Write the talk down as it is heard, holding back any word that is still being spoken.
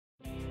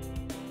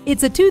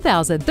It's a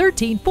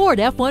 2013 Ford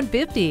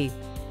F-150.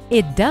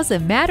 It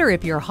doesn't matter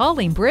if you're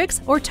hauling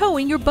bricks or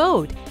towing your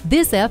boat.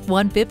 This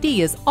F-150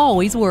 is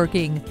always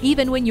working,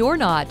 even when you're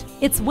not.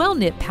 Its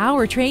well-knit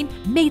powertrain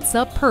mates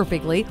up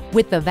perfectly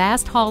with the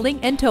vast hauling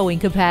and towing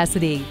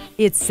capacity.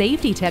 Its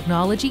safety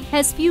technology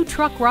has few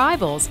truck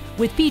rivals,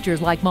 with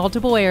features like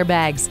multiple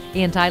airbags,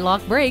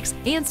 anti-lock brakes,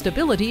 and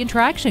stability and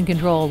traction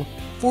control.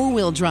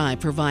 Four-wheel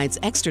drive provides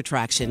extra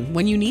traction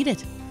when you need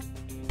it.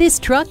 This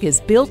truck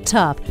is built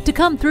tough to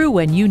come through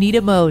when you need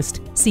it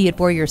most. See it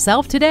for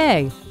yourself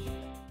today.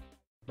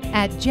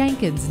 At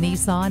Jenkins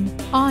Nissan,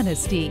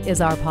 honesty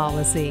is our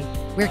policy.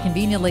 We're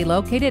conveniently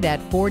located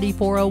at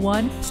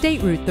 4401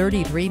 State Route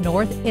 33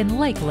 North in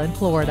Lakeland,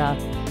 Florida.